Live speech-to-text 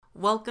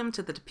Welcome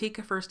to the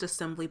Topeka First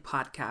Assembly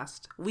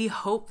podcast. We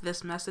hope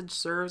this message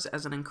serves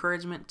as an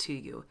encouragement to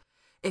you.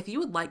 If you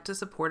would like to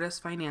support us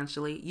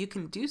financially, you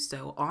can do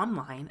so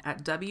online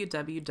at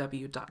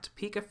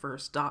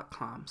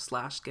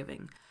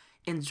www.topekafirst.com/giving.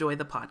 Enjoy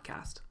the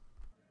podcast.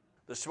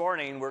 This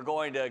morning, we're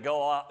going to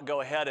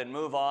go ahead and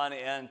move on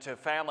into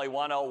Family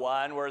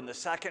 101. We're in the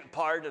second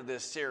part of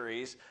this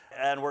series,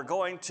 and we're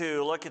going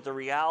to look at the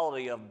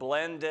reality of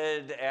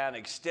blended and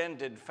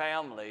extended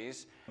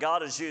families.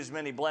 God has used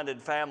many blended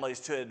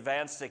families to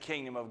advance the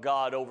kingdom of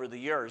God over the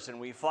years, and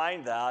we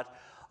find that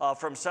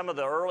from some of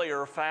the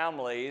earlier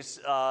families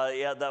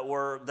that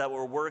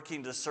were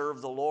working to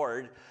serve the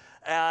Lord.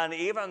 And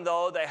even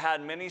though they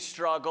had many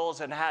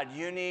struggles and had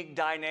unique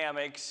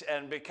dynamics,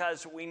 and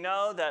because we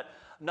know that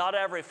not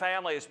every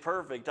family is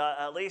perfect,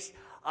 at least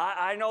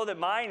I know that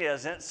mine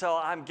isn't, so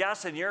I'm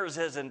guessing yours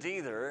isn't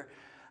either.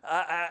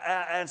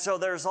 And so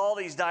there's all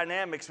these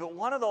dynamics, but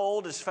one of the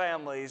oldest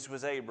families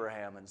was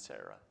Abraham and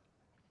Sarah.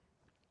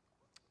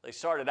 They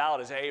started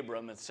out as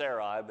Abram and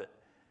Sarai, but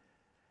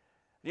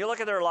you look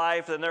at their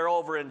life, and they're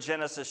over in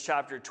Genesis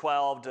chapter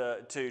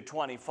 12 to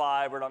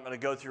 25. We're not going to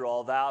go through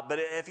all that. But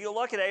if you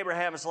look at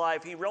Abraham's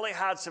life, he really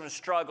had some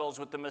struggles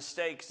with the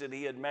mistakes that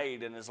he had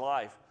made in his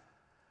life.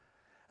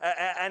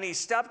 And he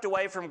stepped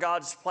away from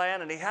God's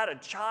plan, and he had a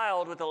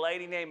child with a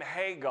lady named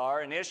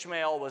Hagar, and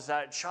Ishmael was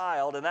that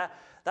child. And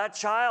that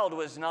child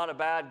was not a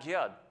bad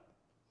kid.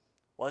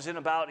 Wasn't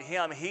about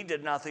him. He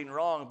did nothing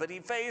wrong. But he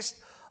faced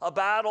a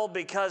battle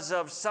because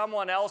of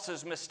someone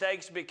else's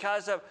mistakes,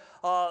 because of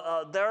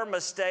their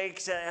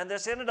mistakes. And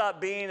this ended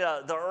up being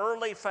the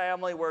early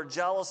family where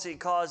jealousy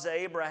caused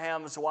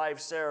Abraham's wife,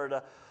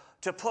 Sarah,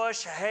 to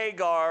push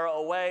Hagar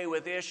away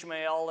with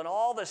Ishmael and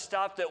all the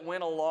stuff that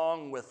went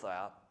along with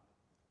that.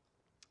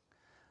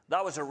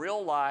 That was a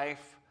real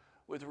life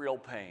with real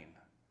pain.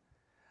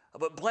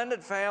 But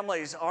blended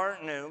families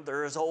aren't new.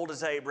 They're as old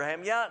as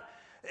Abraham. Yet,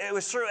 it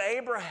was through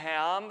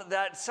Abraham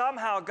that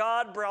somehow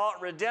God brought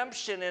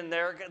redemption in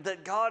there,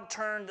 that God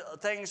turned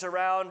things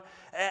around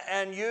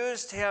and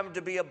used him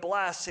to be a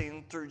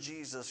blessing through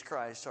Jesus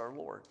Christ our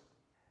Lord.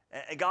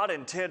 And God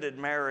intended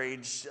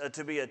marriage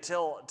to be a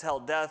till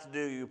death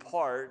do you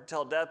part,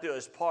 till death do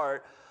us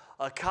part,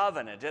 a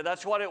covenant. And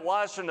that's what it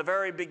was from the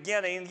very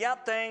beginning.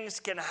 Yet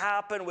things can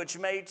happen which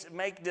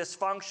make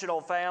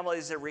dysfunctional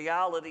families a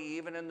reality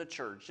even in the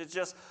church. It's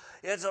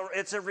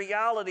a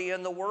reality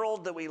in the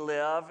world that we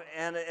live,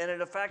 and it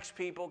affects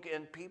people,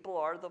 and people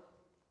are the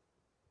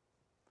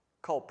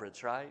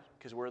culprits, right?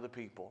 Because we're the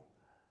people.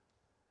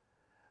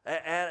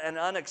 And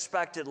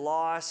unexpected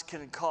loss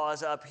can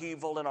cause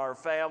upheaval in our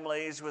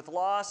families. With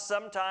loss,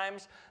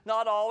 sometimes,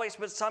 not always,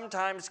 but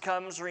sometimes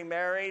comes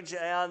remarriage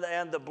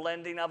and the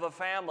blending of a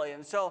family.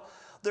 And so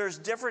there's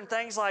different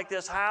things like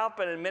this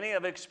happen, and many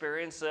have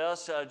experienced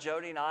this.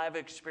 Jody and I have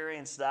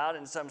experienced that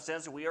in some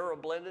sense. We are a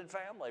blended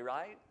family,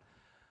 right?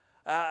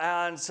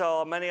 And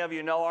so many of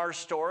you know our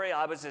story.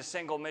 I was a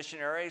single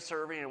missionary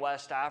serving in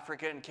West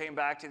Africa and came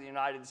back to the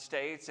United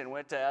States and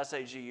went to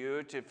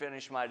SAGU to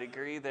finish my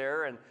degree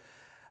there. And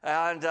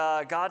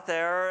got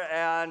there,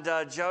 and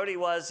Jody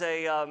was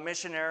a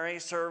missionary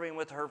serving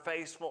with her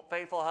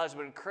faithful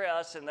husband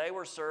Chris, and they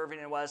were serving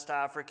in West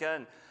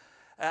Africa,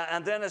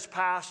 and then as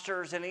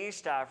pastors in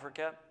East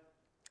Africa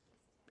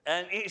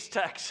and East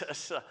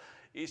Texas.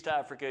 East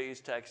Africa,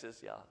 East Texas,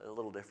 yeah, a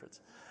little difference.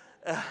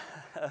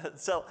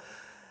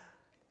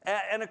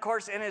 And of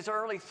course, in his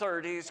early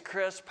 30s,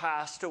 Chris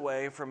passed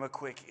away from a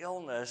quick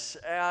illness,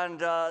 and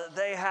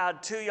they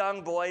had two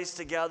young boys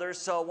together.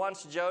 So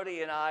once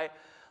Jody and I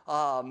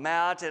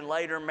met and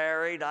later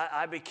married,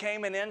 I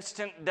became an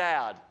instant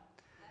dad.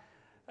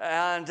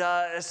 And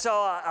so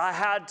I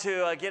had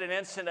to get an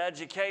instant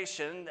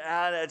education,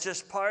 and it's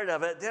just part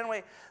of it. Then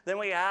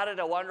we added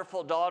a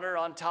wonderful daughter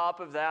on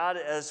top of that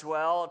as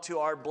well to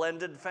our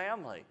blended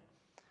family.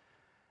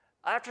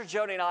 After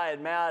Jody and I had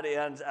met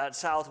at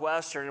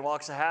Southwestern in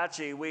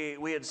Waxahachie,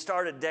 we had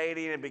started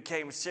dating and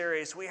became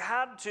serious. We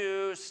had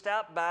to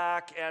step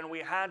back and we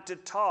had to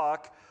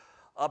talk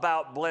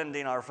about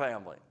blending our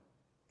family.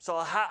 So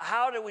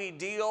how do we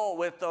deal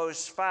with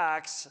those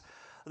facts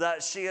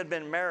that she had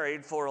been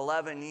married for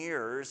 11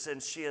 years and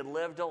she had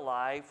lived a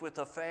life with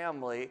a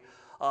family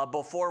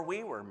before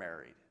we were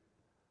married?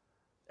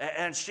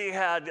 And she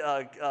had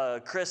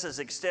Chris's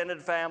extended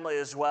family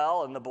as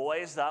well, and the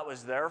boys, that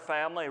was their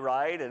family,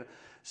 right? And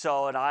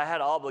I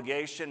had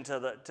obligation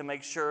to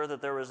make sure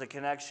that there was a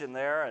connection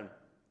there. And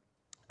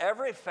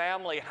every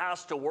family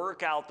has to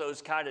work out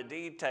those kind of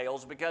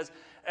details because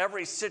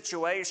every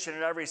situation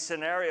and every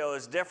scenario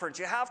is different.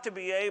 You have to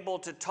be able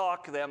to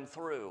talk them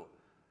through.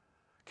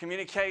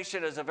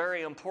 Communication is a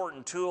very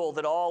important tool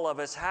that all of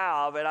us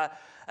have. And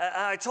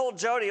I told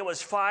Jody it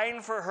was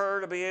fine for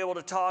her to be able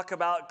to talk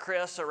about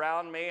Chris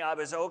around me. I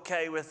was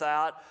okay with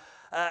that.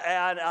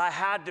 And I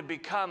had to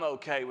become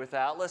okay with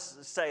that. Let's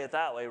say it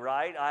that way,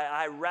 right?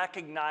 I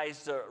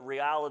recognized the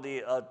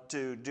reality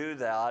to do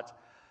that.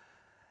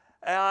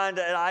 And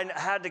I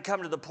had to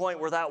come to the point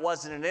where that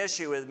wasn't an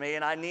issue with me,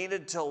 and I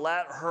needed to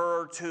let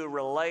her to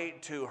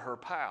relate to her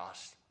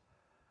past.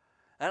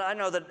 And I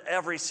know that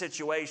every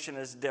situation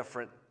is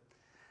different.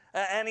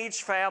 And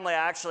each family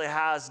actually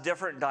has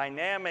different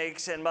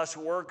dynamics and must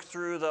work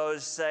through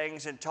those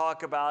things and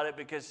talk about it,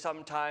 because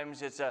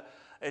sometimes it's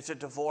a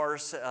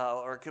divorce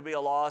or it could be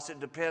a loss. It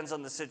depends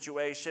on the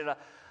situation.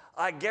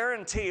 I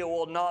guarantee it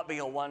will not be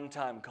a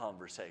one-time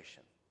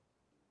conversation.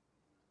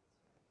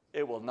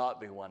 It will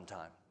not be one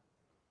time.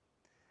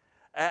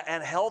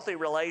 And healthy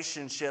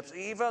relationships,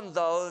 even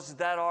those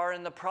that are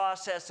in the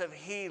process of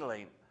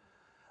healing,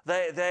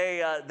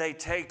 they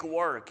take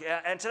work.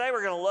 And today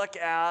we're going to look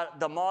at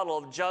the model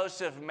of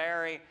Joseph,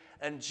 Mary,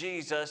 and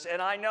Jesus.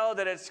 And I know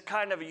that it's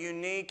kind of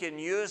unique in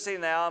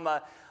using them,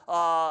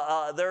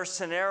 their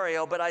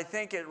scenario, but I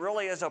think it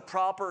really is a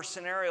proper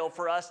scenario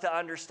for us to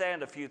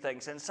understand a few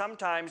things. And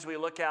sometimes we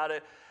look at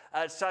it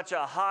as such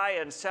a high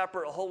and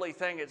separate, holy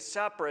thing. It's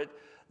separate,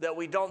 that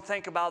we don't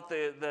think about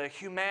the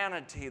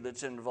humanity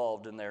that's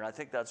involved in there. And I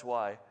think that's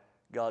why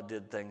God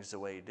did things the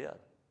way He did,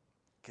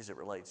 because it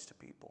relates to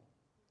people.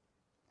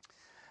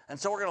 And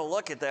so we're going to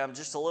look at them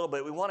just a little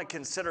bit. We want to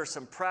consider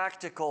some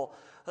practical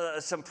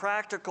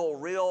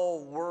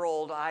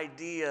real-world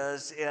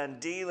ideas in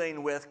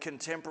dealing with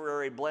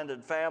contemporary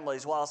blended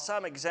families. While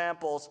some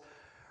examples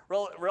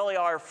really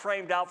are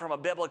framed out from a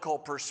biblical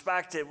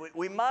perspective,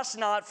 we must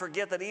not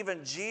forget that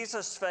even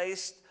Jesus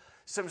faced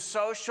some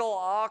social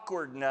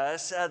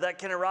awkwardness that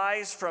can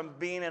arise from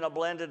being in a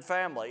blended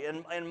family.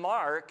 In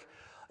Mark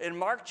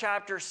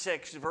chapter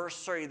 6,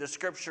 verse 3, the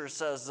scripture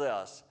says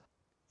this: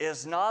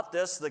 "Is not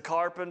this the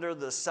carpenter,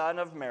 the son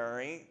of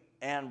Mary,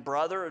 and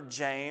brother of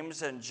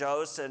James and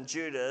Joseph and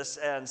Judas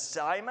and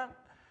Simon?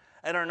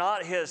 And are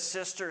not his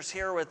sisters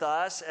here with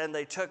us?" And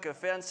they took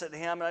offense at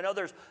him. And I know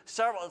there's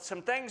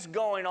some things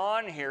going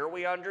on here.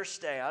 We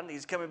understand.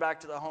 He's coming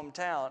back to the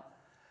hometown.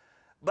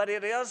 But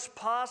it is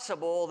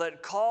possible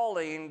that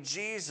calling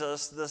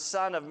Jesus the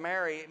son of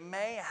Mary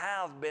may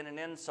have been an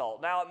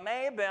insult. Now, it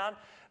may have been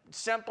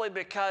simply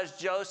because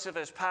Joseph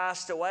has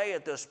passed away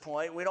at this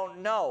point. We don't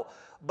know.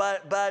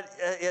 But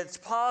it's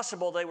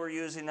possible they were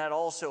using that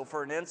also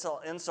for an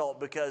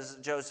insult because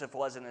Joseph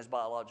wasn't his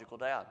biological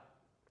dad.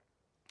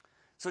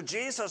 So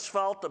Jesus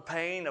felt the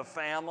pain of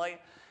family,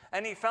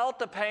 and He felt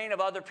the pain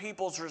of other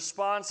people's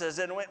responses.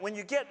 And when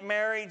you get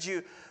married,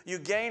 you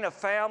gain a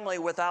family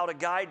without a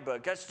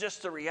guidebook. That's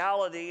just the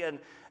reality. And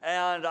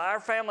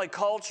our family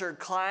culture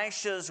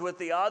clashes with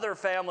the other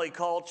family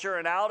culture.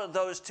 And out of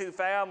those two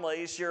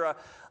families, you're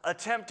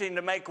attempting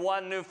to make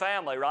one new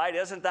family, right?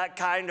 Isn't that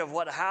kind of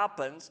what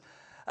happens?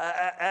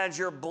 And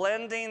you're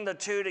blending the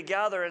two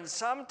together. And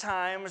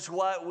sometimes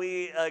what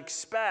we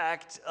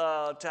expect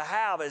to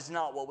have is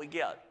not what we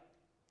get.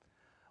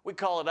 We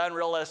call it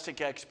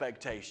unrealistic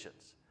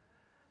expectations.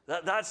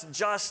 That's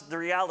just the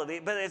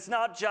reality. But it's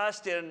not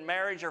just in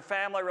marriage or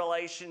family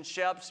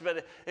relationships,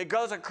 but it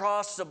goes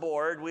across the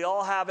board. We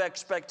all have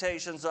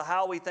expectations of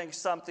how we think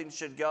something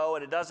should go,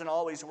 and it doesn't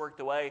always work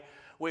the way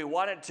we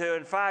want it to.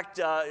 In fact,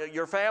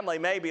 your family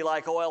may be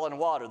like oil and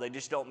water. They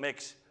just don't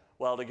mix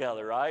well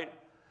together, right?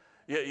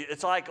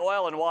 It's like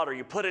oil and water.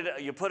 You put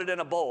it in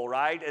a bowl,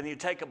 right? And you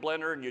take a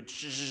blender and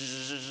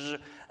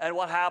and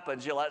what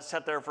happens? You let it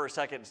sit there for a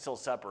second, it still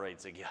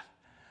separates again.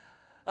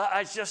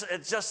 It's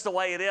just the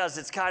way it is.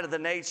 It's kind of the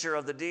nature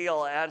of the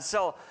deal. And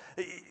so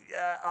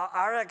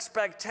our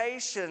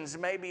expectations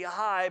may be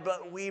high,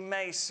 but we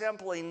may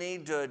simply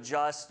need to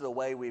adjust the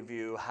way we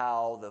view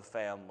how the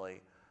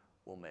family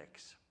will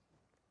mix.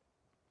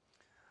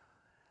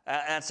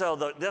 And so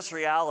this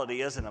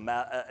reality isn't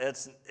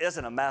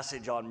a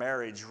message on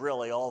marriage,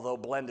 really, although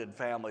blended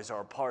families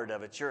are a part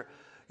of it.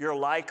 You're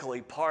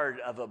likely part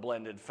of a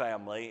blended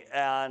family,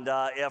 and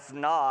if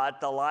not,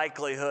 the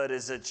likelihood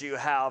is that you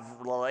have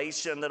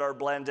relations that are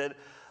blended.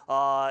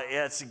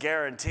 It's a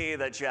guarantee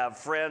that you have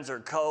friends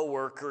or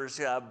co-workers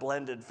who have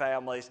blended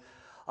families.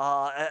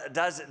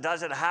 Does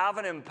it have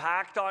an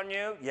impact on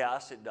you?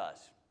 Yes, it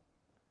does.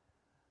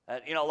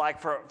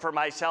 Like for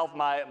myself,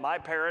 my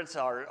parents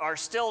are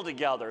still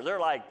together.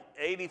 They're like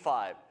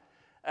 85.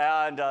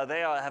 And they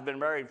have been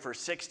married for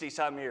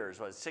 60-some years.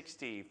 What,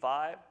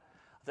 65?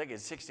 I think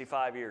it's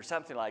 65 years,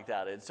 something like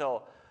that. And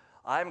so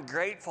I'm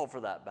grateful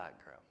for that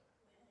background.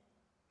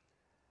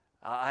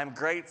 I'm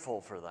grateful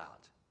for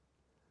that.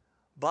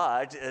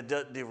 But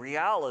the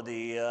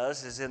reality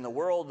is in the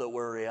world that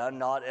we're in,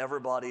 not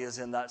everybody is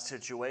in that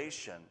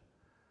situation.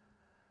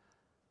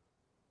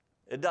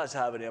 It does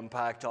have an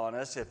impact on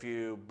us, if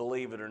you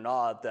believe it or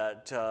not,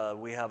 that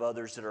we have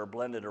others that are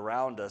blended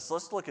around us.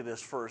 Let's look at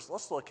this first.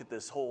 Let's look at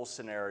this whole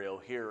scenario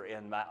here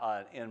in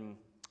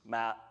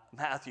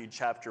Matthew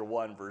chapter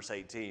 1, verse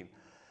 18.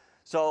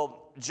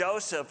 So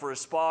Joseph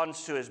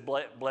responds to his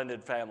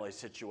blended family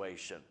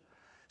situation.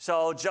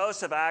 So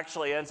Joseph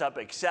actually ends up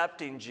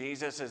accepting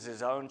Jesus as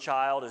his own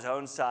child, his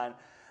own son.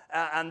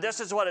 And this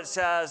is what it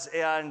says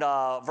in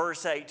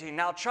verse 18.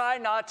 Now try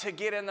not to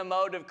get in the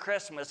mode of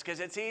Christmas, because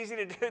it's easy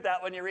to do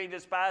that when you read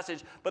this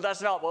passage, but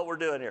that's not what we're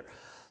doing here.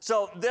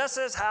 So this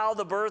is how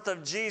the birth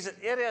of Jesus,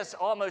 it is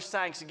almost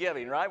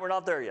Thanksgiving, right? We're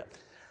not there yet.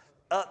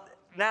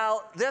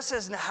 Now, this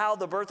is how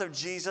the birth of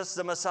Jesus,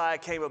 the Messiah,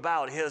 came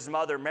about. His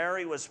mother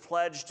Mary was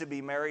pledged to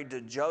be married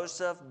to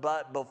Joseph,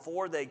 but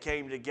before they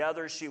came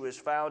together, she was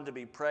found to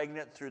be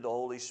pregnant through the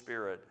Holy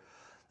Spirit.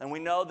 And we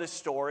know this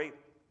story.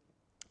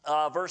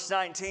 Verse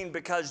 19,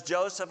 because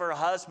Joseph, her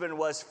husband,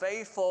 was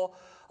faithful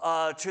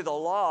to the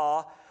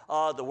law,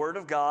 the word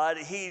of God,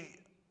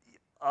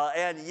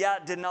 and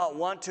yet did not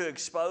want to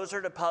expose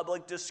her to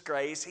public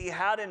disgrace, he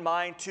had in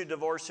mind to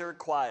divorce her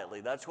quietly.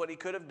 That's what he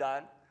could have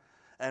done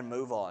and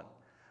move on.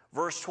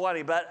 Verse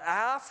 20, but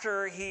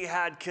after he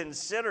had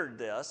considered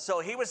this, so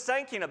he was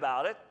thinking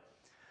about it.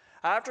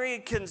 After he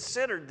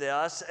considered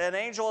this, an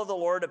angel of the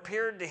Lord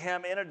appeared to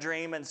him in a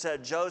dream and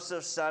said,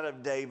 Joseph, son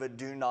of David,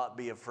 do not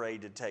be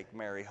afraid to take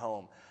Mary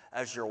home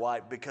as your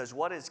wife, because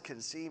what is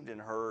conceived in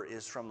her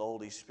is from the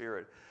Holy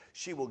Spirit.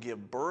 She will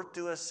give birth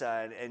to a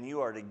son, and you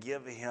are to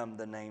give him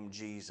the name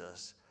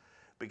Jesus,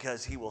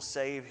 because he will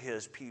save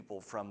his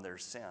people from their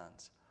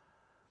sins.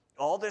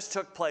 All this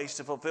took place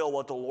to fulfill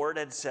what the Lord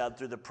had said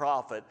through the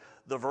prophet,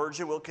 the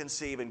virgin will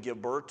conceive and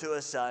give birth to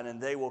a son,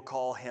 and they will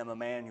call him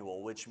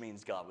Emmanuel, which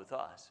means God with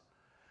us.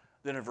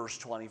 Then in verse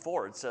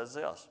 24, it says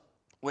this,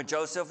 when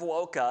Joseph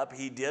woke up,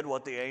 he did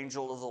what the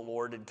angel of the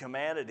Lord had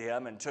commanded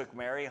him and took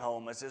Mary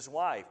home as his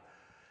wife.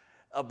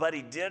 But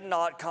he did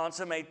not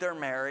consummate their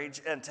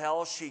marriage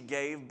until she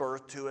gave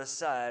birth to a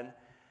son,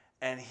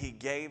 and he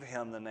gave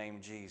him the name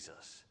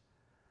Jesus.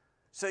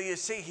 So you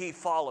see, he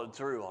followed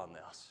through on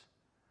this.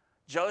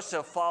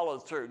 Joseph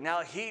followed through.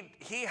 Now,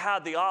 he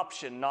had the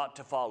option not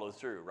to follow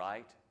through,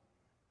 right?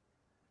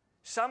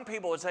 Some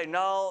people would say,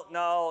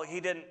 no,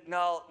 he didn't.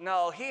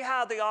 No, he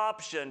had the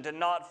option to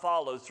not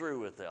follow through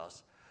with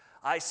this.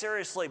 I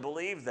seriously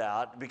believe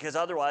that, because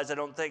otherwise I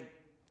don't think,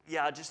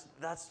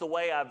 that's the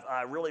way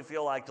I really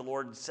feel like the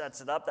Lord sets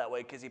it up that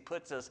way, because he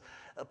puts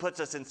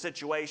us in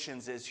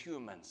situations as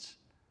humans.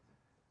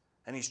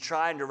 And he's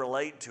trying to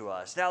relate to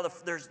us. Now,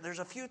 there's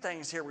a few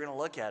things here we're going to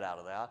look at out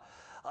of that.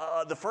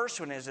 The first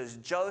one is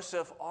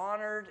Joseph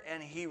honored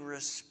and he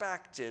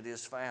respected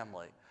his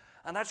family.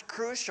 And that's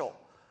crucial.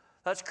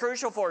 That's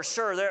crucial for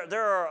sure.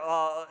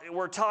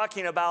 We're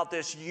talking about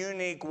this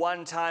unique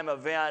one-time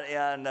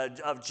event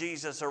of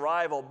Jesus'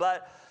 arrival.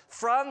 But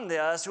from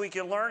this, we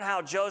can learn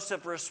how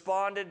Joseph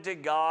responded to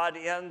God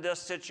in this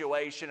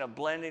situation of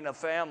blending a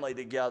family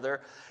together.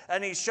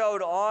 And he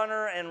showed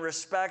honor and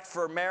respect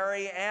for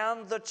Mary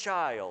and the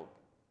child.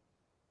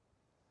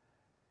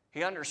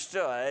 He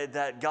understood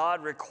that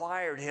God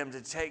required him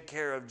to take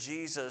care of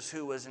Jesus,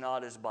 who was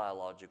not his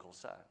biological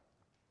son.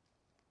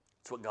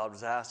 That's what God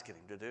was asking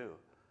him to do.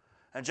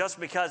 And just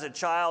because a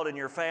child in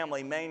your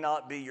family may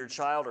not be your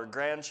child or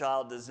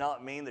grandchild does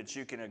not mean that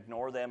you can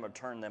ignore them or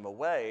turn them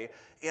away.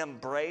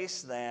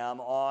 Embrace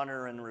them,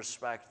 honor and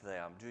respect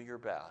them. Do your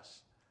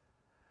best.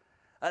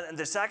 And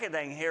the second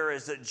thing here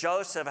is that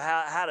Joseph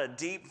had a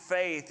deep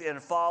faith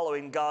in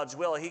following God's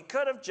will. He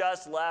could have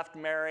just left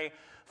Mary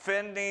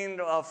fending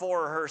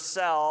for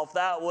herself.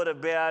 That would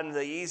have been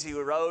the easy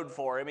road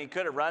for him. He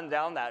could have run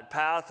down that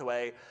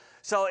pathway.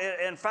 So,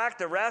 in fact,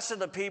 the rest of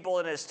the people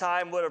in his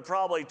time would have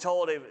probably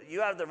told him,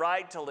 you have the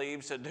right to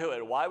leave, so do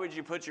it. Why would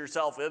you put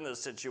yourself in this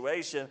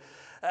situation?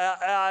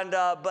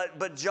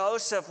 But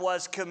Joseph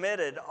was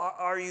committed.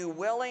 Are you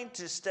willing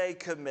to stay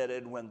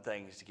committed when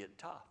things get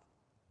tough?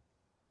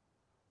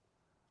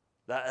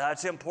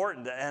 That's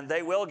important, and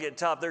they will get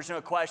tough. There's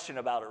no question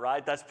about it,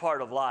 right? That's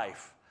part of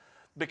life.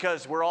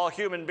 Because we're all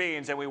human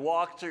beings and we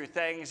walk through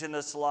things in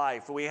this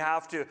life. We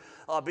have to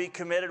be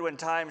committed when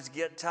times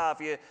get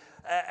tough.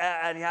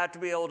 And you have to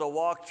be able to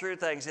walk through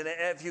things. And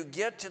if you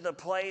get to the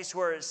place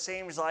where it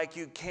seems like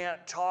you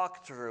can't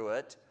talk through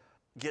it,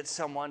 get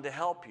someone to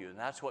help you. And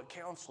that's what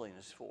counseling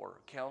is for.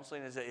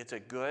 Counseling it's a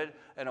good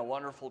and a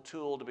wonderful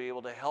tool to be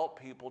able to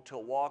help people to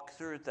walk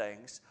through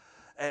things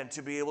and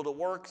to be able to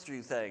work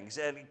through things.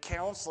 And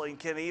counseling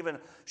can even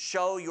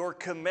show your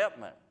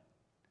commitment.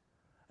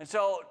 And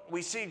so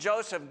we see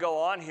Joseph go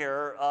on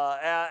here,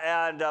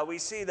 and we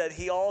see that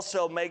he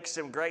also makes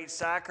some great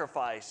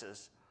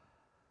sacrifices.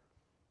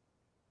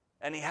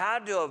 And he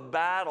had to have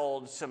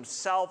battled some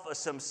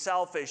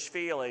selfish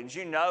feelings.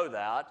 You know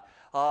that.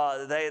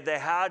 They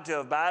had to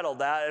have battled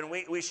that. And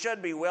we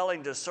should be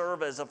willing to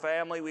serve as a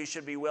family. We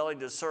should be willing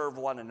to serve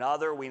one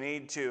another. We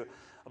need to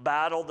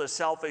battle the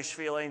selfish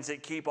feelings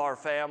that keep our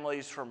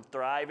families from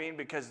thriving,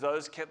 because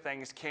those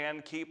things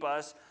can keep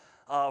us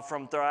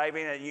from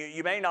thriving. And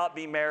you may not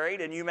be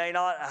married, and you may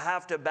not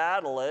have to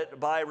battle it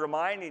by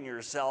reminding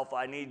yourself,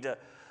 I need to,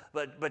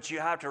 but you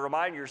have to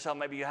remind yourself,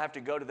 maybe you have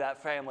to go to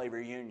that family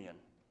reunion.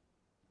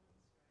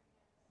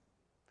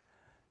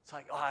 It's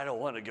like, I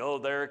don't want to go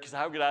there because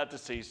I'm going to have to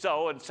see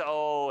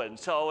so-and-so and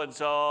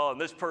so-and-so,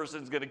 and this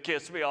person's going to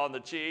kiss me on the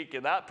cheek,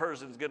 and that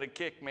person's going to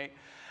kick me.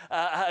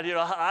 I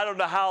don't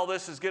know how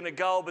this is going to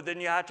go, but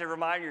then you have to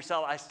remind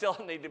yourself, I still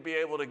need to be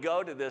able to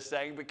go to this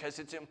thing because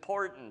it's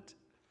important.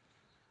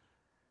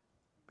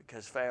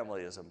 Because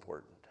family is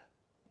important.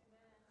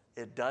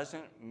 It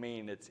doesn't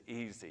mean it's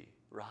easy,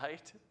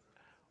 right?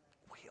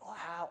 We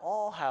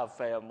all have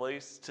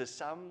families to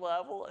some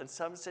level and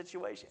some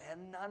situation,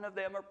 and none of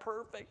them are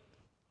perfect.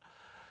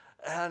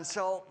 And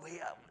so,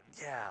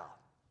 yeah.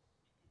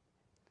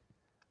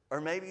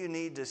 Or maybe you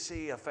need to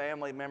see a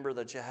family member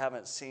that you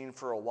haven't seen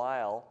for a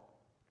while,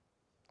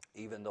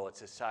 even though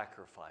it's a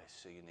sacrifice,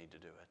 so you need to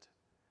do it.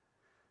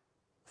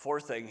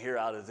 Fourth thing here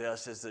out of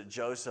this is that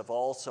Joseph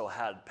also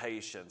had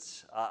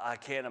patience. I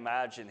can't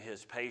imagine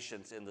his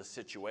patience in the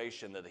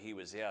situation that he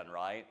was in,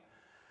 right?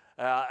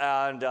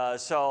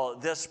 So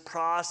this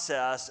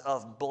process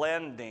of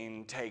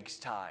blending takes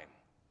time.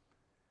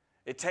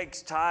 It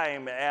takes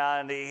time,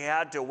 and he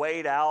had to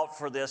wait out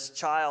for this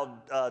child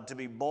to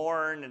be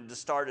born and to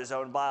start his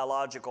own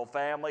biological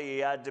family. He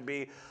had to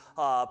be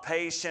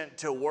patient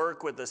to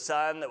work with the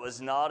son that was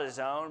not his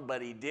own,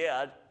 but he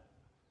did.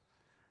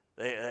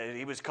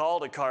 He was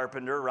called a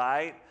carpenter,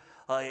 right?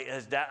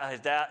 His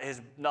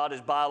not his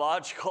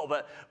biological,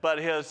 but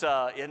his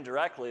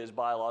indirectly his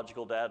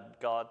biological dad.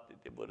 God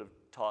would have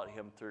taught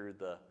him through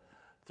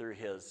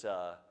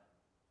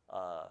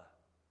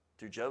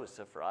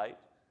Joseph, right?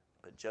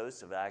 But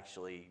Joseph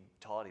actually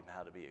taught him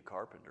how to be a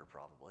carpenter,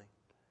 probably.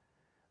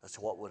 That's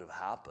what would have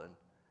happened.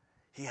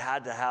 He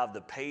had to have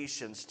the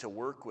patience to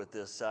work with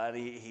this son.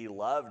 He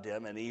loved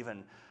him and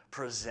even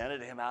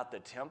presented him at the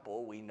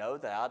temple. We know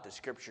that. The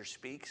scripture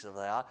speaks of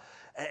that.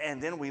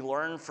 And then we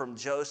learn from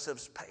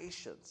Joseph's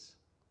patience.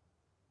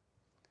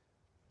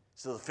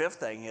 So the fifth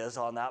thing is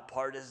on that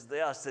part is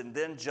this. And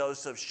then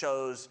Joseph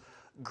shows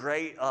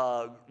great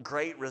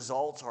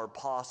results are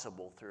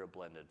possible through a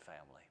blended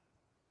family.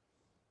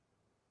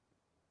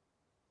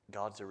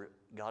 God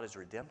is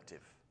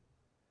redemptive.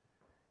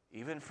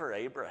 Even for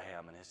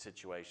Abraham in his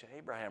situation,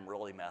 Abraham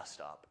really messed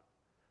up.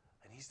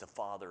 And he's the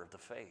father of the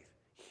faith.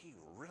 He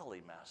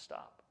really messed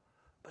up.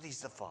 But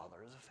he's the father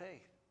of the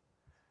faith.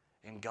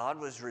 And God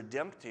was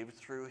redemptive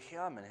through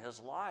him in his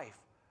life.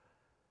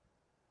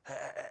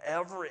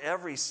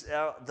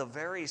 The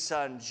very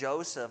son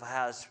Joseph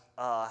has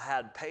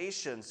had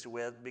patience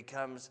with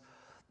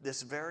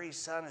this very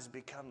son has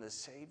become the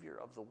Savior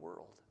of the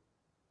world.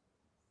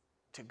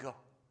 To go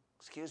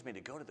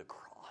to the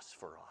cross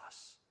for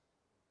us.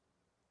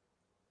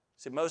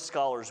 See, most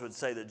scholars would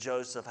say that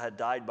Joseph had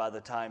died by the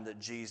time that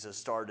Jesus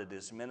started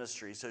his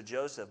ministry. So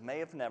Joseph may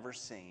have never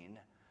seen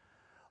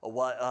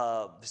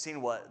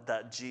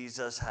that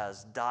Jesus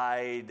has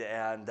died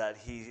and that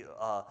he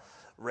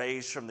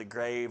raised from the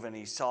grave, and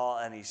he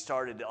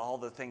started all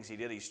the things he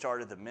did. He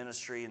started the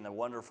ministry and the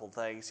wonderful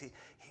things. He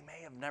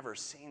may have never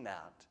seen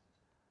that.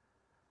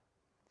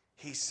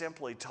 He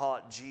simply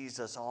taught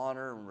Jesus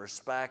honor and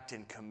respect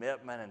and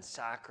commitment and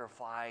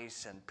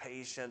sacrifice and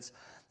patience.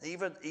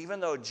 Even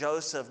though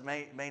Joseph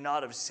may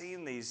not have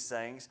seen these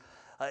things,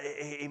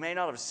 he may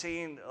not have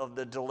seen of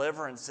the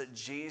deliverance that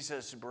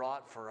Jesus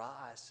brought for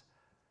us.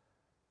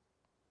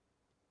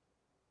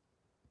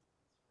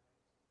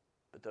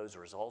 But those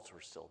results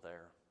were still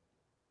there.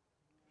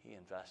 He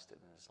invested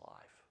in his life.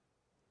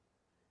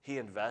 He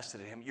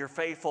invested in him. Your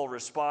faithful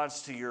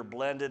response to your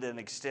blended and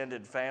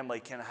extended family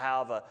can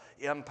have an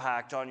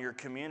impact on your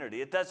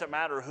community. It doesn't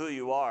matter who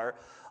you are.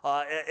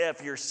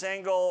 If you're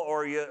single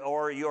or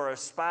you're a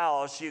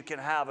spouse, you can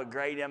have a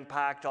great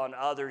impact on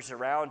others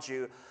around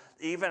you.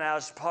 Even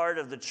as part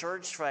of the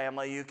church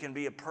family, you can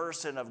be a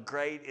person of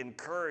great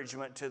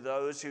encouragement to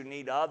those who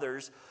need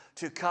others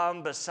to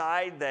come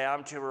beside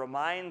them to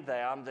remind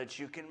them that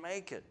you can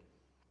make it.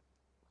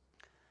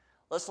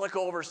 Let's look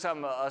over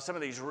some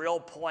of these real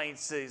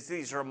points,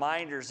 these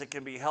reminders that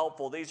can be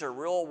helpful. These are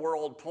real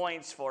world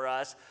points for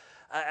us,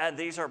 and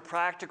these are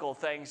practical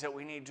things that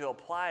we need to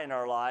apply in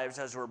our lives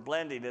as we're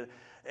blending.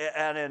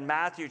 And in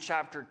Matthew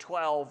chapter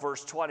 12,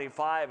 verse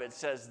 25, it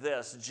says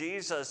this: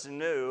 Jesus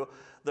knew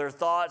their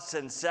thoughts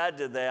and said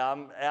to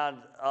them, and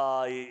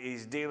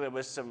he's dealing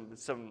with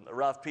some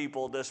rough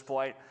people at this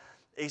point.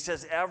 He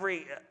says,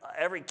 every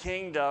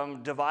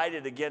kingdom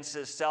divided against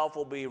itself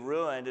will be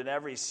ruined, and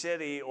every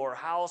city or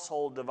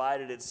household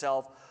divided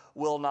itself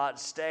will not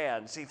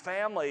stand. See,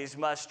 families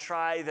must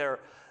try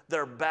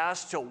their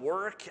best to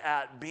work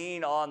at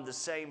being on the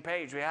same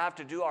page. We have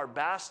to do our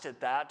best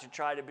at that to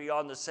try to be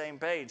on the same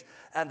page,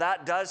 and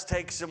that does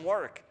take some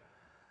work.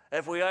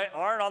 If we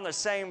aren't on the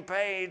same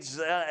page,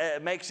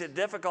 it makes it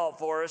difficult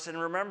for us,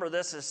 and remember,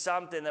 this is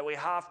something that we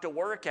have to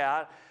work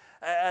at.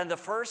 And the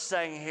first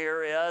thing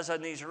here is,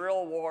 on these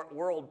real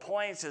world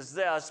points, is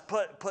this: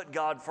 put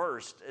God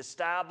first.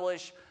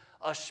 Establish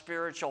a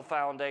spiritual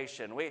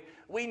foundation.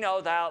 We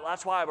know that.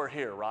 That's why we're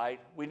here, right?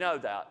 We know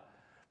that.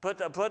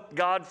 Put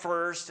God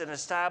first and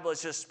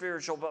establish a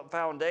spiritual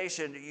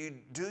foundation. You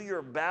do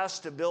your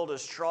best to build a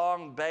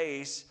strong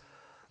base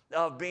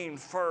of being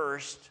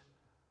first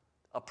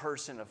a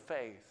person of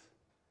faith,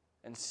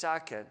 and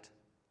second,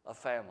 a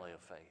family of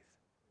faith.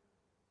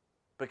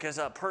 Because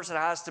a person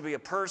has to be a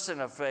person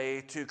of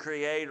faith to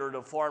create or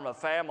to form a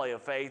family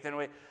of faith.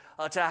 And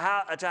to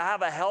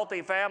have a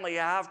healthy family, you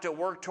have to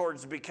work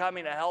towards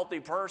becoming a healthy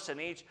person.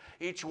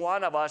 Each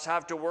one of us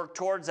have to work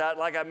towards that.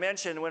 Like I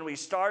mentioned when we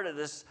started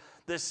this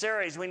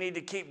series, we need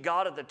to keep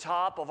God at the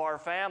top of our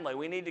family.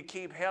 We need to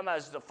keep Him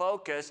as the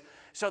focus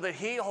so that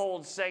He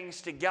holds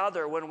things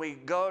together when we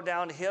go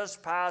down His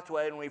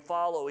pathway and we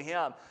follow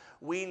Him.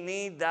 We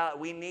need that.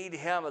 We need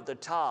Him at the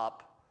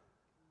top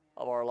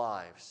of our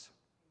lives.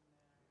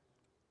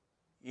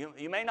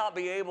 You may not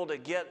be able to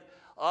get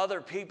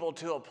other people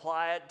to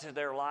apply it to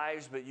their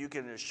lives, but you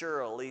can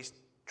at least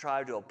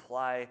try to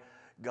apply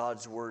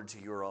God's Word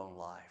to your own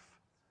life.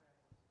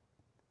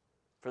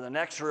 For the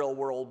next real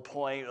world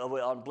point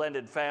on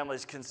blended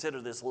families,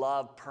 consider this: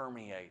 love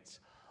permeates.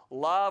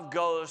 Love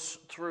goes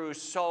through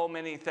so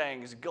many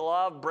things.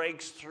 Love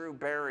breaks through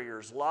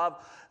barriers.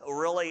 Love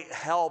really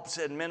helps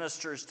and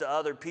ministers to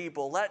other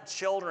people. Let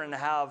children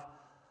have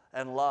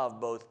and love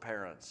both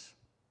parents.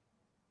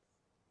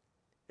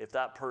 If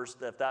that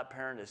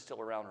parent is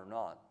still around or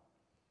not.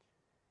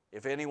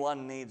 If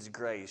anyone needs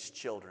grace,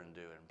 children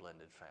do in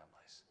blended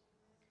families.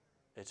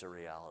 It's a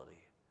reality.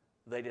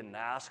 They didn't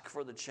ask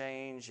for the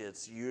change.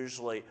 It's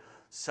usually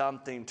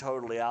something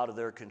totally out of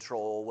their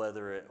control,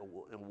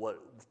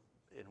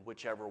 in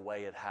whichever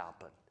way it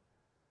happened.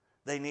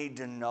 They need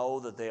to know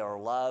that they are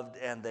loved,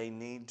 and they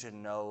need to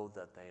know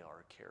that they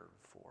are cared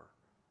for.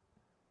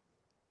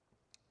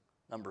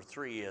 Number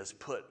 3 is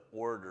put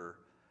order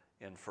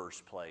in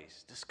first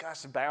place.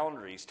 Discuss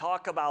boundaries.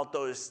 Talk about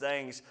those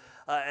things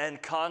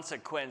and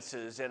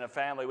consequences in a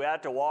family. We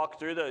have to walk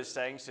through those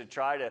things to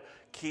try to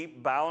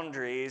keep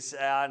boundaries,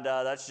 and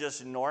that's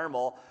just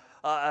normal.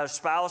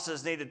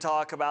 Spouses need to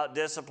talk about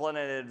discipline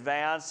in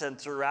advance, and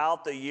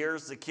throughout the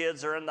years the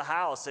kids are in the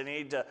house. They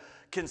need to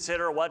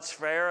consider what's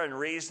fair and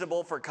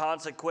reasonable for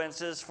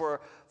consequences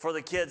for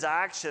the kids'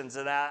 actions.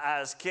 And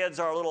as kids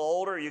are a little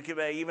older, you can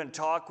even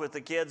talk with the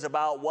kids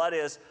about what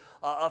is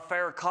a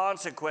fair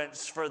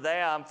consequence for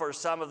them for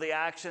some of the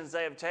actions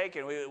they have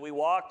taken. We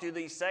walk through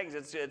these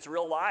things. It's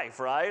real life,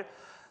 right?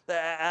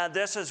 And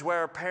this is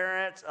where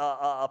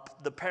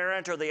the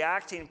parent or the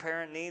acting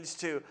parent needs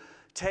to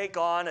take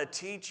on a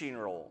teaching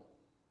role.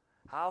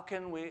 How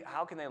can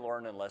they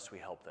learn unless we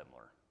help them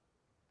learn?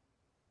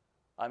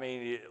 I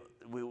mean,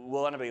 we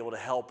want to be able to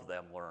help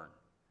them learn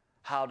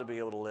how to be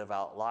able to live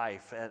out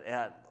life,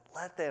 and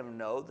let them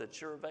know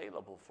that you're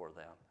available for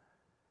them.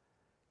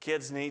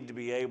 Kids need to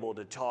be able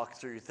to talk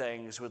through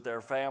things with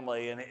their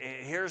family, and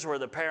here's where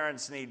the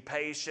parents need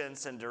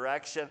patience and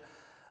direction.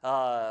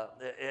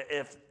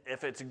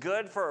 If it's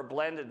good for a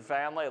blended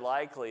family,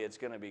 likely it's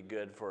going to be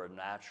good for a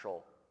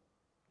natural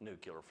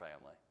nuclear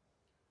family.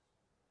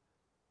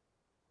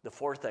 The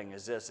fourth thing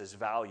is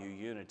value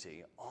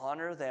unity.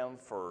 Honor them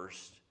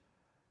first,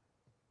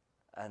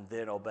 and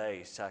then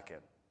obey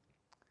second.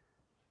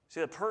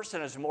 See, the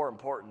person is more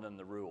important than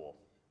the rule.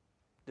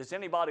 Does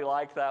anybody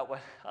like that one?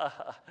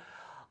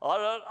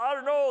 I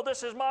don't know,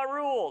 this is my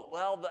rule.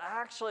 Well,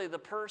 actually, the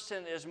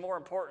person is more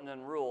important than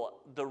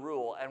the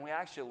rule, and we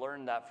actually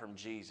learned that from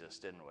Jesus,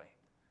 didn't we?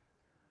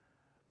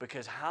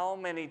 Because how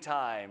many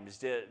times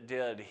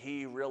did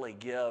he really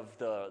give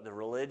the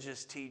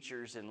religious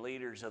teachers and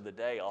leaders of the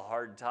day a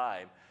hard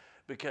time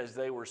because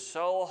they were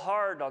so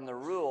hard on the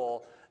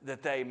rule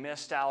that they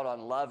missed out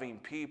on loving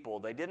people?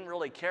 They didn't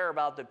really care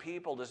about the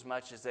people as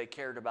much as they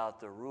cared about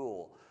the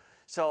rule.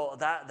 So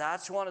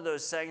that's one of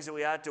those things that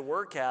we have to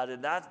work at,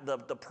 and that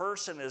the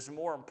person is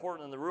more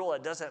important than the rule.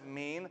 It doesn't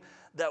mean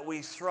that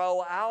we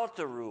throw out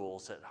the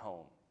rules at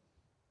home.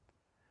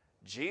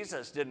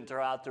 Jesus didn't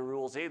throw out the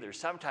rules either.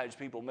 Sometimes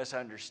people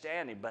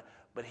misunderstand him,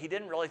 but he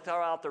didn't really throw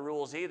out the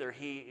rules either.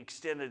 He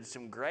extended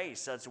some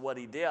grace. That's what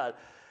he did.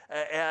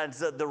 And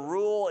the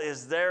rule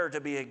is there to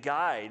be a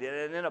guide.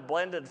 And in a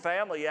blended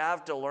family, you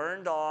have to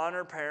learn to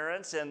honor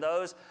parents, and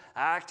those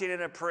acting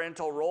in a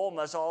parental role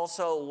must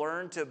also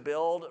learn to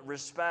build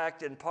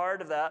respect. And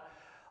part of that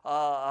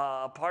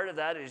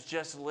is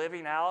just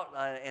living out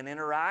and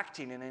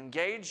interacting and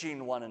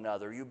engaging one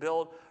another. You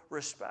build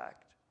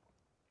respect.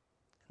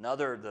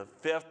 The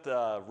fifth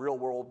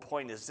real-world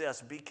point is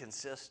this: be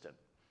consistent.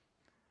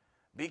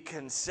 Be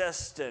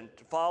consistent.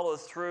 Follow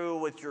through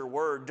with your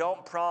word.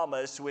 Don't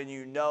promise when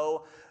you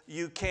know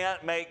you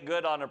can't make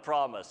good on a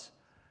promise.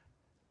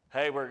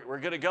 Hey, we're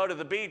going to go to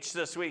the beach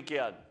this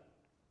weekend.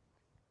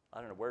 I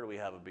don't know, where do we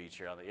have a beach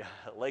here?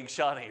 Lake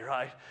Shawnee,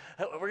 right?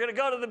 We're going to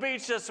go to the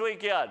beach this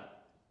weekend.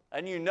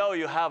 And you know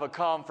you have a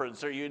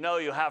conference, or you know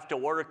you have to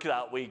work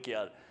that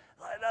weekend.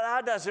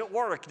 That doesn't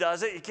work,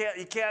 does it?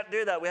 You can't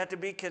do that. We have to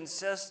be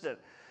consistent.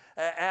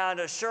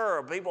 And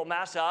sure, people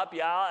mess up,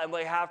 yeah, and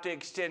we have to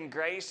extend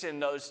grace in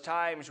those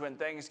times when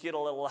things get a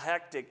little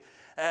hectic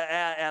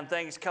and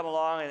things come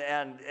along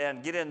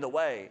and get in the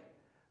way.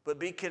 But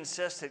be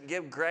consistent,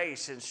 give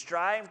grace, and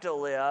strive to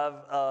live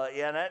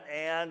in it,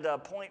 and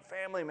point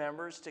family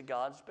members to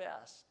God's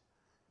best.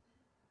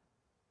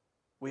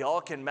 We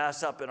all can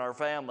mess up in our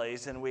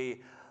families, and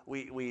we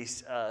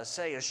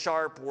say a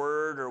sharp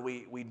word, or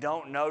we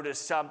don't notice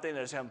something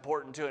that's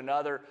important to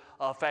another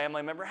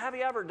family member. Have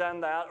you ever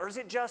done that? Or is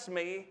it just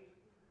me?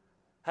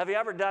 Have you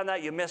ever done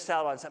that? You missed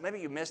out on something.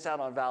 Maybe you missed out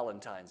on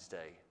Valentine's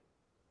Day.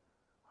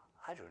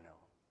 I don't know.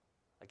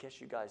 I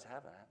guess you guys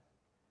haven't.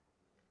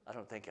 I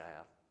don't think I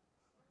have.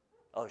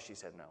 Oh, she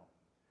said no.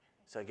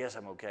 So I guess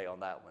I'm okay on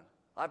that one.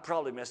 I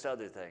probably missed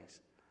other things.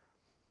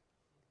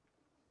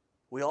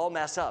 We all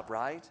mess up,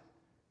 right?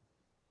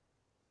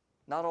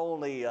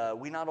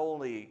 we not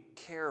only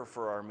care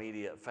for our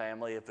immediate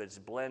family if it's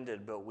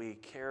blended, but we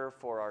care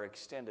for our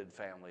extended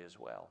family as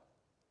well.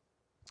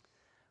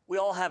 We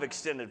all have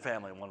extended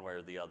family one way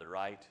or the other,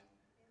 right?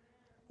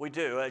 We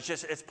do.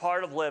 It's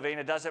part of living.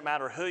 It doesn't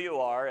matter who you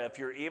are.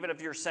 Even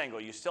if you're single,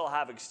 you still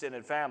have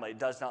extended family. It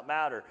does not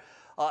matter.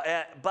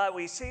 But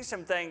we see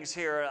some things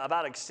here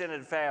about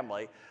extended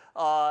family.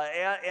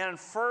 In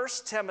 1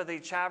 Timothy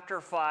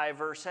chapter 5,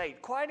 verse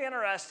 8, quite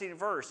interesting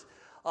verse.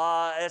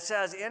 It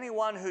says,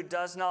 anyone who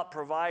does not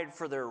provide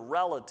for their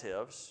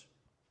relatives,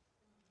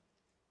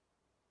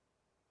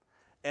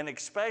 and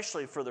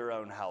especially for their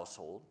own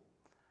household,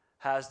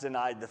 has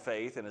denied the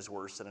faith and is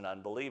worse than an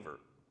unbeliever.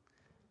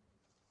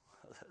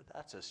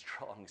 That's a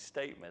strong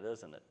statement,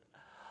 isn't it?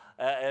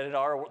 And in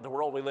the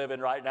world we live in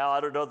right now, I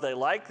don't know if they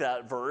like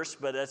that verse,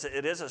 but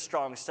it is a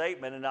strong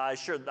statement, and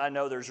I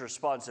know there's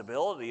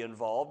responsibility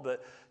involved,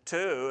 but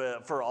too,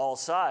 for all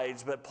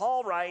sides. But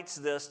Paul writes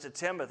this to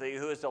Timothy,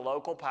 who is the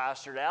local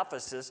pastor at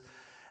Ephesus,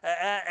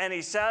 and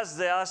he says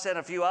this and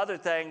a few other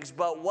things,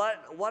 but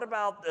what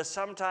about the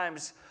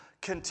sometimes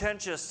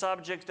contentious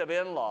subject of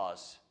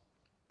in-laws?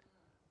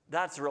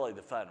 That's really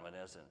the fun one,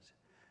 isn't it?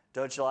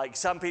 Don't you like?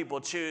 Some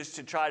people choose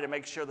to try to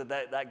make sure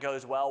that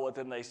goes well with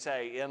them. They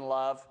say in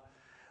love.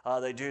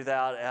 They do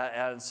that.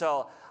 And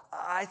so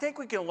I think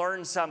we can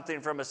learn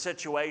something from a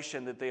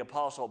situation that the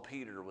Apostle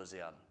Peter was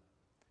in.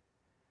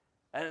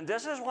 And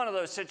this is one of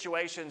those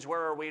situations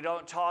where we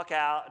don't talk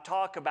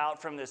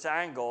about from this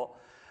angle.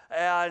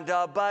 And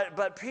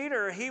but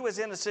Peter, he was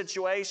in a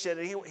situation,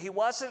 and he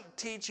wasn't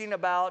teaching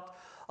about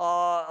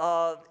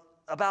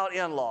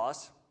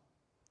in-laws.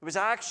 It was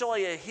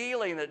actually a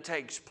healing that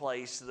takes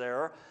place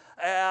there.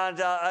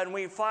 And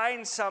we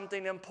find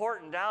something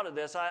important out of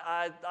this.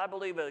 I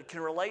believe it can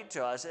relate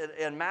to us.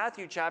 In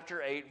Matthew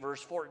chapter 8,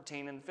 verse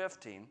 14 and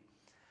 15,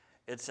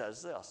 it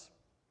says this.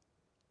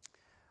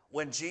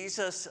 When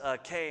Jesus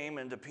came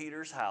into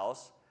Peter's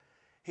house,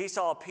 he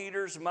saw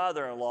Peter's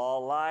mother-in-law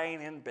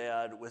lying in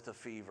bed with a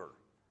fever.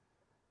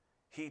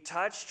 He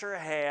touched her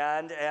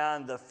hand,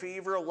 and the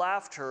fever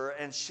left her,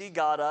 and she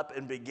got up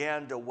and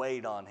began to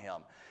wait on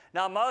him.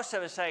 Now, most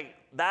of us say,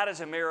 that is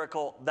a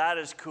miracle, that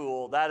is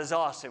cool, that is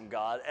awesome,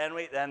 God.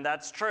 And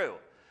that's true.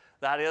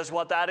 That is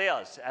what that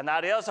is. And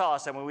that is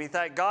awesome, and we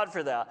thank God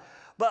for that.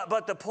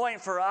 But the point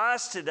for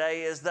us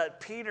today is that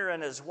Peter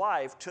and his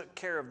wife took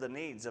care of the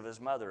needs of his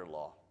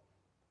mother-in-law.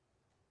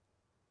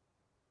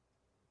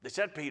 They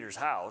said Peter's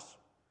house.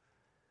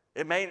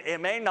 It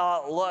may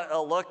not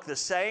look the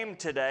same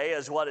today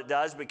as what it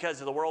does because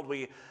of the world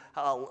we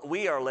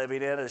are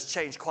living in has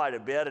changed quite a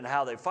bit and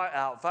how it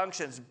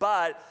functions,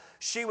 but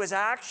she was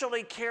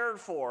actually cared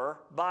for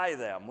by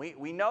them.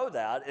 We know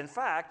that. In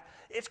fact,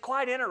 it's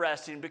quite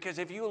interesting because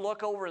if you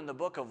look over in the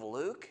book of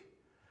Luke,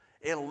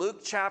 in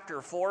Luke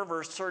chapter 4,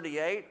 verse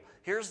 38,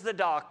 here's the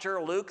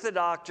doctor, Luke the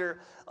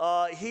doctor.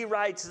 He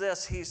writes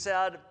this. He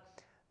said,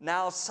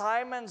 now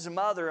Simon's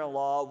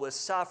mother-in-law was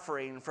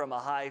suffering from a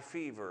high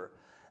fever,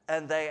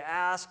 and they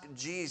asked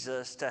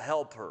Jesus to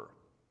help her.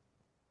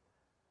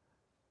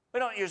 We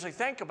don't usually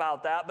think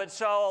about that, but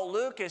so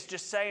Luke is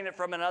just saying it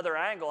from another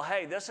angle.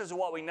 Hey, this is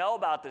what we know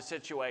about the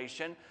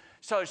situation.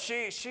 So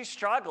she's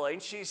struggling,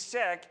 she's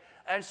sick,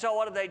 and so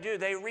what do?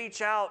 They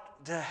reach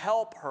out to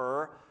help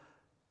her.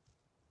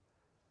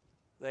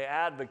 They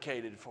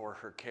advocated for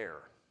her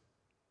care.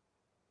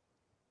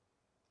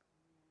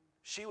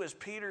 She was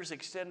Peter's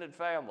extended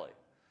family.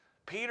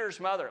 Peter's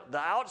mother, the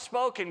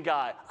outspoken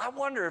guy. I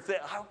wonder if they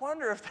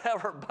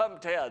ever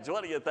bumped heads.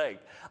 What do you think?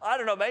 I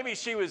don't know. Maybe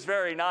she was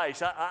very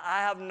nice. I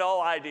have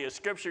no idea.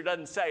 Scripture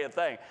doesn't say a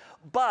thing.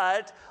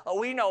 But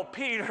we know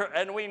Peter,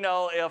 and we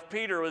know if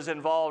Peter was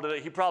involved in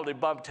it, he probably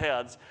bumped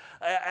heads.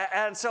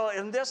 And so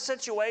in this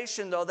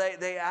situation, though,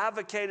 they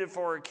advocated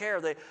for her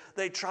care.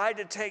 They tried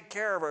to take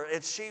care of her,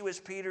 and she was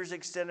Peter's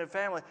extended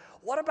family.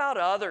 What about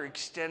other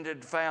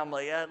extended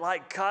family,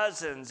 like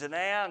cousins and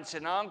aunts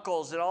and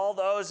uncles and all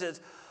those?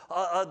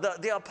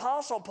 The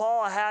Apostle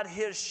Paul had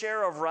his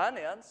share of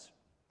run-ins.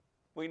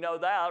 We know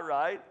that,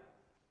 right?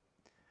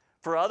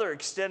 For other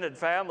extended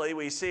family,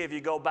 we see if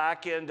you go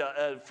back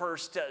into 1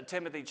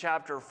 Timothy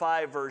chapter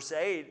 5, verse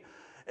 8,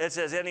 it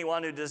says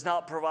anyone who does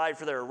not provide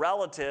for their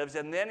relatives,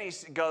 and then he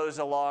goes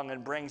along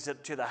and brings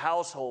it to the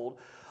household.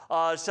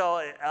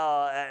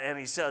 And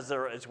he says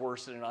it's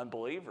worse than an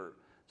unbeliever.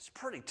 It's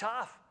pretty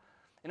tough.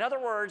 In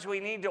other words, we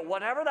need to,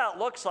 whatever that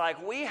looks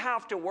like, we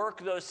have to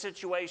work those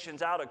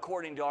situations out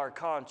according to our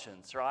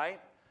conscience,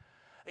 right?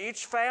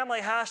 Each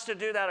family has to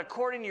do that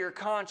according to your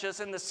conscience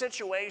and the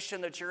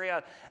situation that you're in.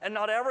 And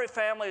not every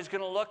family is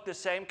going to look the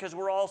same because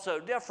we're all so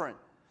different.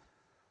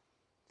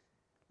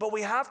 But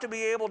we have to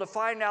be able to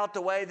find out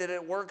the way that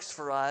it works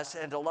for us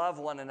and to love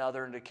one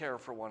another and to care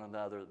for one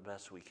another the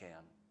best we can.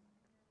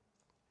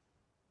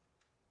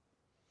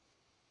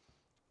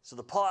 So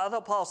the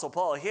Apostle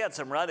Paul, he had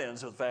some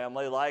run-ins with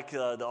family, like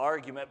the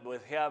argument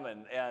with him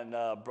and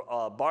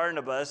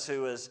Barnabas,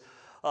 who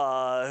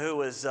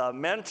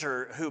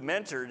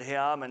mentored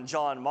him, and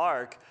John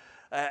Mark.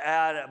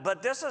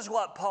 But this is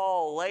what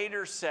Paul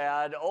later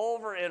said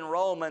over in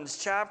Romans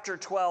chapter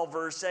 12,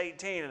 verse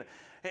 18.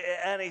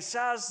 And he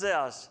says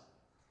this,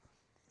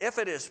 if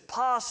it is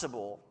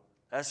possible,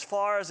 as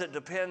far as it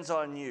depends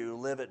on you,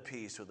 live at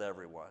peace with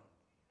everyone.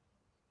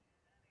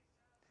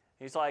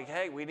 He's like,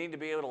 hey, we need to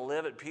be able to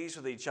live at peace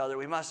with each other.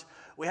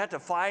 We have to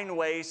find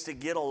ways to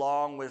get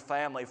along with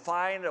family,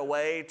 find a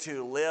way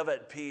to live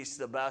at peace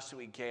the best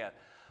we can.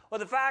 Well,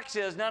 the fact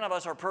is, none of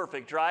us are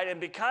perfect, right? And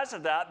because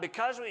of that,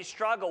 because we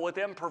struggle with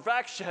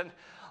imperfection,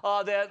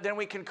 then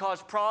we can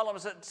cause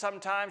problems that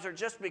sometimes are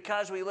just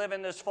because we live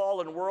in this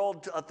fallen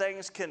world,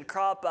 things can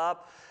crop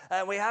up,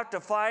 and we have to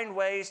find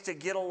ways to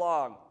get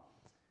along.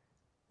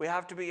 We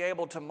have to be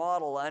able to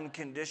model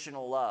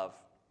unconditional love.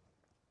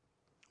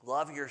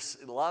 Love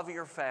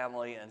your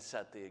family and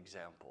set the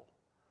example.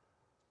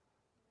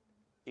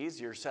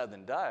 Easier said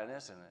than done,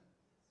 isn't it?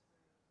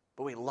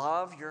 But we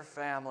love your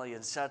family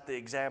and set the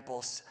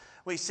example.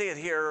 We see it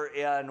here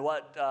in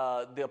what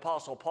the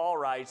Apostle Paul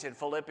writes in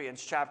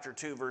Philippians chapter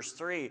 2, verse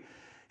 3.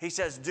 He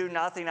says, do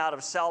nothing out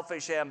of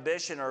selfish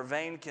ambition or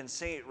vain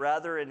conceit.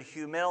 Rather, in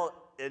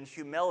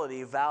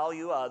humility,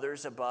 value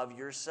others above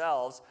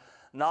yourselves,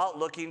 not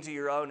looking to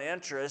your own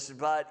interests,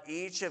 but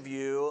each of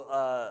you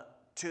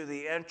to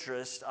the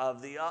interest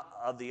of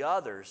the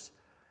others.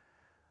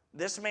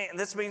 This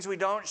means we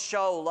don't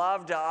show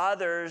love to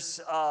others.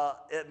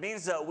 It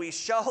means that we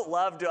show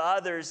love to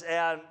others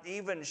and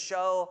even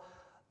show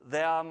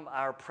them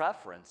our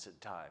preference at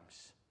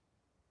times.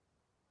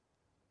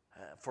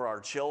 For our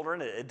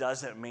children, it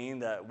doesn't mean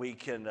that we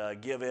can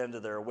give in to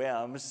their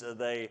whims.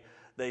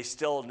 They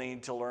still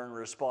need to learn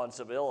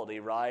responsibility,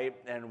 right?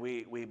 And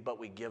but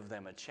we give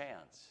them a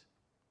chance.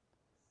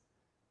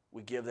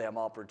 We give them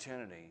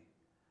opportunity.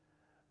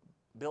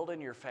 Build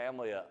in your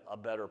family a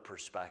better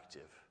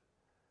perspective.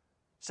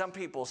 Some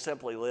people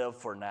simply live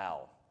for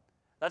now.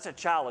 That's a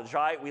challenge,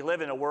 right? We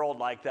live in a world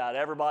like that.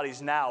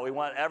 Everybody's now. We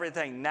want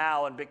everything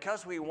now. And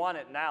because we want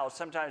it now,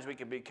 sometimes we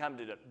can become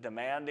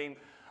demanding,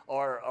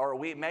 or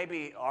we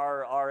maybe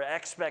our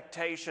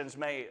expectations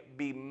may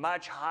be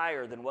much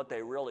higher than what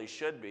they really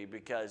should be,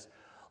 because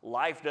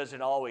life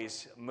doesn't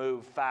always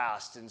move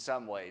fast in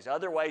some ways.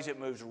 Other ways it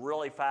moves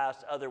really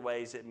fast. Other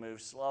ways it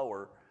moves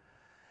slower.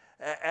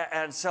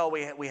 And so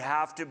we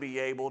have to be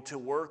able to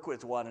work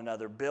with one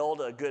another,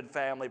 build a good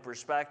family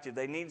perspective.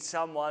 They need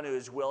someone who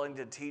is willing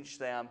to teach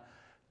them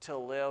to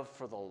live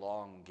for the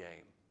long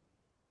game.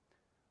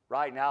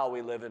 Right now,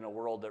 we live in a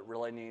world that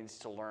really needs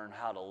to learn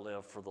how to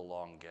live for the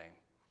long game.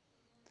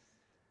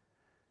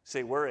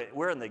 See,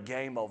 we're in the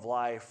game of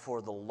life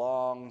for the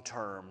long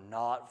term,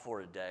 not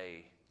for a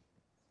day.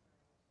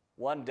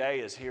 One day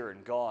is here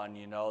and gone,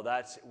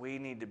 we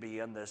need to be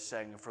in this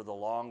thing for the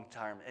long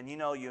term. And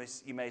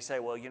you may say,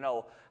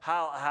 well,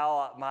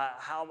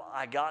 how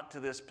I got to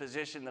this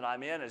position that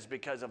I'm in is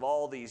because of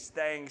all these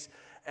things.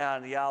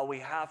 And we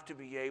have to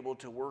be able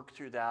to work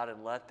through that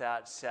and let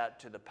that set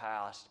to the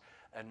past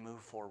and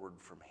move forward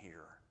from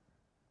here.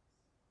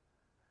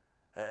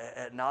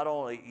 And not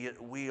only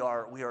we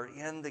are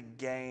in the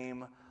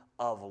game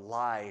of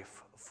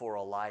life for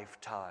a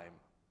lifetime,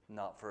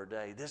 not for a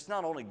day. This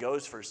not only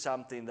goes for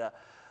something that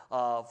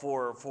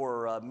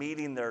for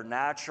meeting their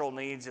natural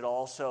needs, it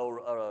also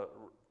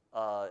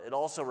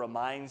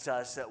reminds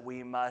us that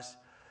we must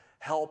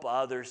help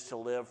others to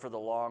live for the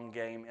long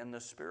game in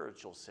the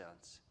spiritual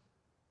sense.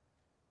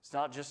 It's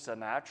not just the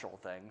natural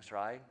things,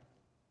 right?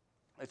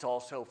 It's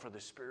also for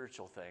the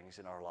spiritual things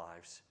in our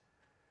lives.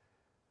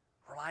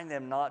 Remind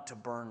them not to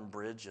burn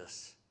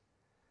bridges.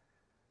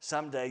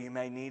 Someday you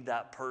may need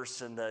that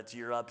person that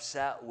you're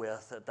upset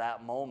with at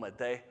that moment.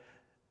 They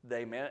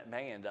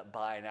may end up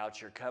buying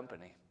out your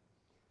company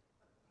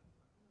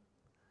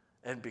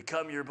and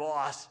become your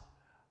boss.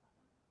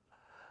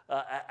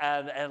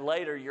 And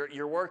later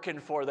you're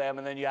working for them,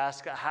 and then you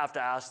have to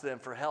ask them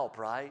for help,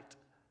 right?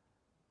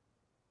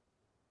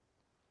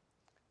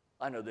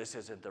 I know this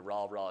isn't the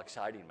raw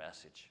exciting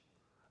message.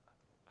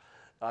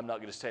 I'm not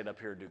going to stand up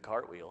here and do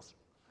cartwheels.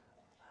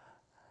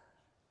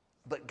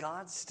 But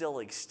God still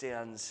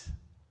extends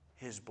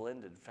his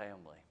blended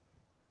family.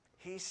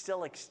 He's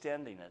still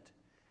extending it.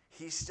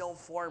 He's still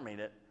forming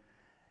it.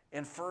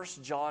 In 1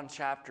 John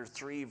chapter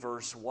 3,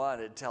 verse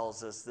 1, it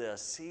tells us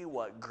this: see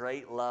what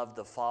great love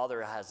the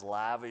Father has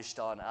lavished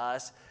on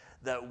us,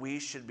 that we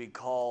should be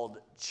called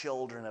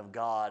children of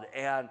God.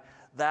 And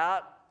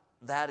that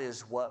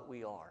is what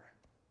we are.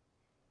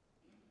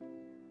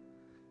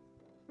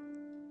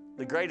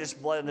 The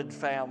greatest blended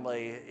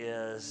family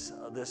is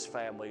this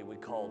family we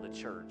call the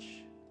church.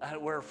 And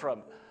we're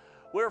from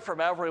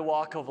every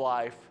walk of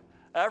life,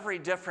 every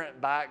different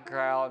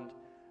background,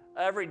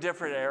 every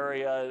different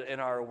area in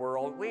our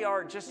world. We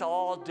are just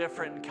all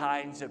different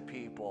kinds of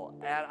people.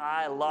 And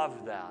I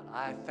love that.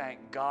 I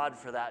thank God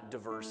for that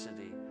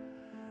diversity,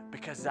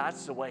 because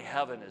that's the way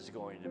heaven is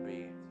going to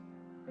be.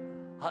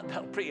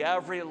 There'll be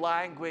every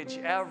language,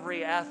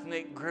 every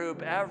ethnic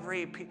group,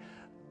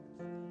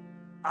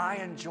 I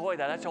enjoy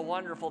that. That's a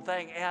wonderful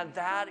thing. And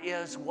that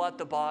is what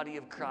the body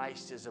of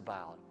Christ is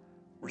about.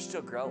 We're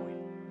still growing.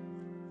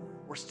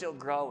 We're still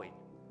growing.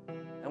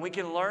 and we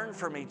can learn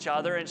from each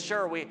other. And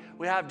sure, we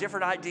have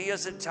different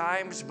ideas at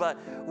times, but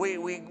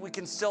we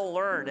can still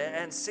learn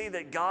and see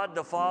that God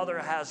the Father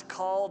has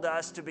called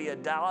us to be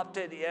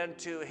adopted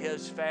into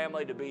His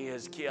family, to be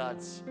His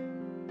kids.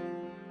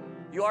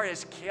 You are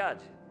His kid.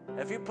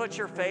 If you put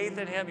your faith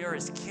in Him, you're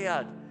His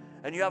kid.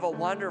 And you have a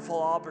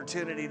wonderful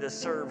opportunity to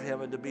serve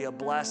Him and to be a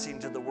blessing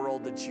to the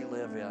world that you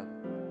live in.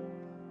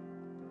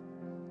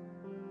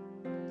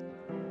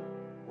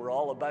 We're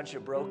all a bunch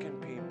of broken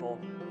people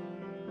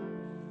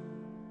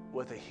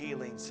with a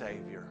healing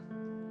Savior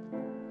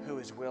who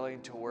is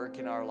willing to work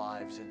in our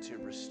lives and to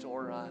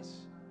restore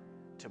us,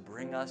 to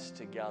bring us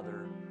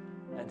together,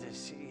 and to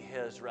see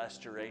His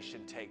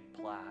restoration take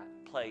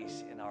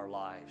place in our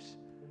lives,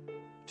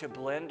 to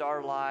blend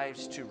our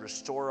lives, to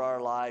restore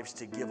our lives,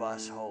 to give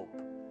us hope.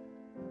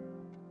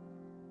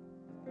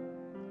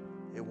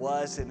 It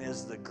was and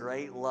is the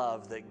great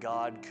love that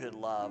God could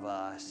love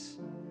us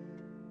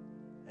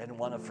and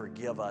want to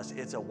forgive us.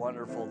 It's a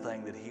wonderful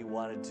thing that He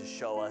wanted to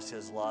show us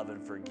His love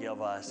and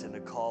forgive us and to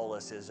call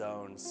us His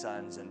own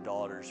sons and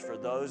daughters. For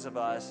those of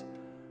us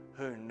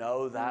who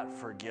know that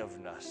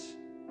forgiveness,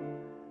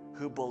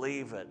 who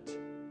believe it,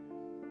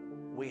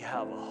 we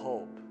have a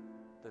hope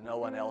that no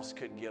one else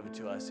could give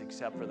to us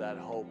except for that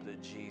hope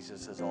that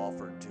Jesus has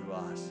offered to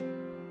us.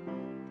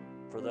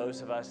 For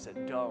those of us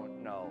that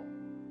don't know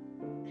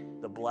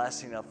the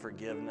blessing of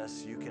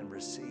forgiveness, you can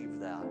receive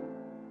that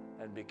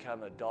and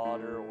become a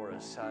daughter or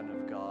a son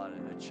of God,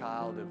 a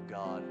child of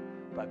God,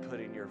 by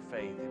putting your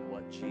faith in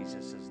what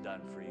Jesus has done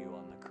for you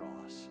on the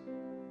cross.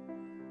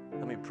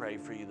 Let me pray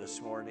for you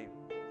this morning.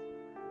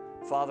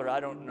 Father, I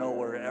don't know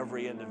where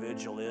every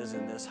individual is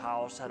in this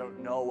house. I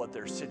don't know what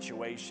their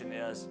situation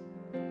is.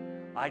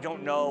 I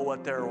don't know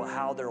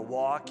how their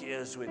walk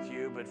is with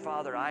you, but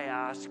Father, I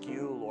ask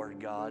you, Lord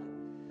God,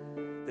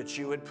 that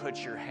you would put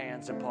your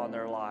hands upon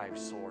their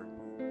lives, Lord.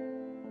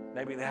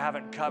 Maybe they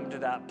haven't come to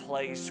that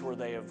place where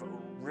they have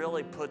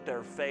really put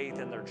their faith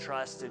and their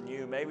trust in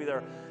you. Maybe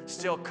they're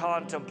still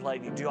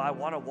contemplating, do I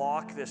want to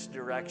walk this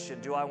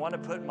direction? Do I want to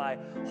put my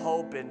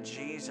hope in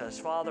Jesus?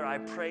 Father, I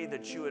pray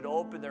that you would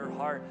open their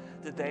heart,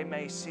 that they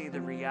may see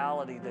the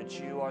reality that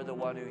you are the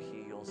one who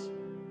heals.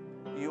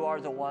 You are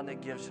the one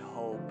that gives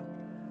hope.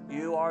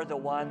 You are the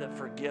one that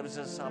forgives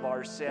us of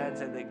our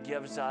sins and that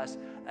gives us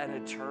an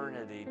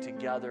eternity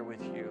together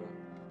with you.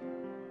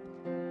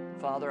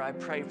 Father, I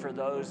pray for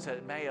those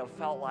that may have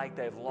felt like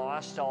they've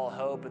lost all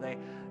hope and they're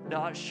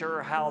not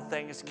sure how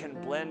things can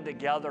blend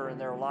together in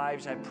their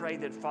lives. I pray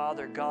that,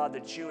 Father God,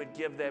 that you would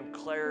give them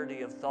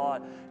clarity of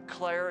thought,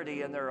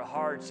 clarity in their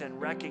hearts, and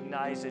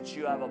recognize that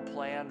you have a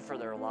plan for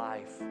their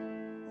life.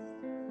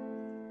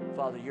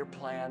 Father, your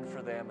plan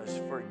for them is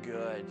for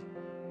good.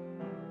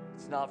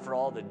 It's not for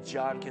all the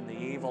junk and the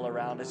evil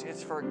around us.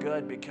 It's for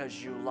good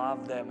because you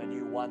love them and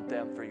you want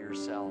them for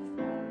yourself.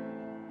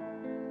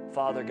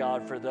 Father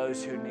God, for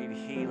those who need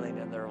healing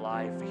in their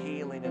life,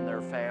 healing in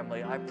their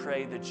family, I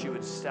pray that you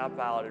would step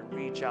out and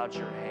reach out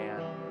your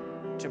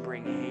hand to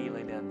bring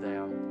healing in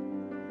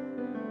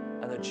them,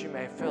 and that you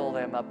may fill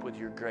them up with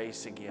your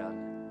grace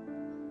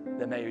again,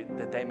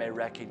 that they may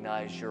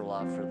recognize your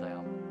love for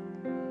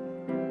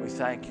them. We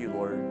thank you,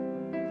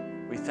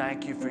 Lord. We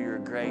thank you for your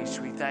grace.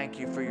 We thank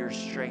you for your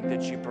strength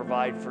that you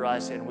provide for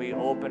us, and we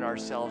open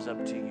ourselves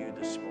up to you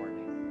this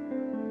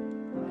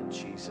morning. In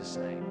Jesus'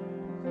 name,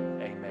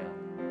 amen.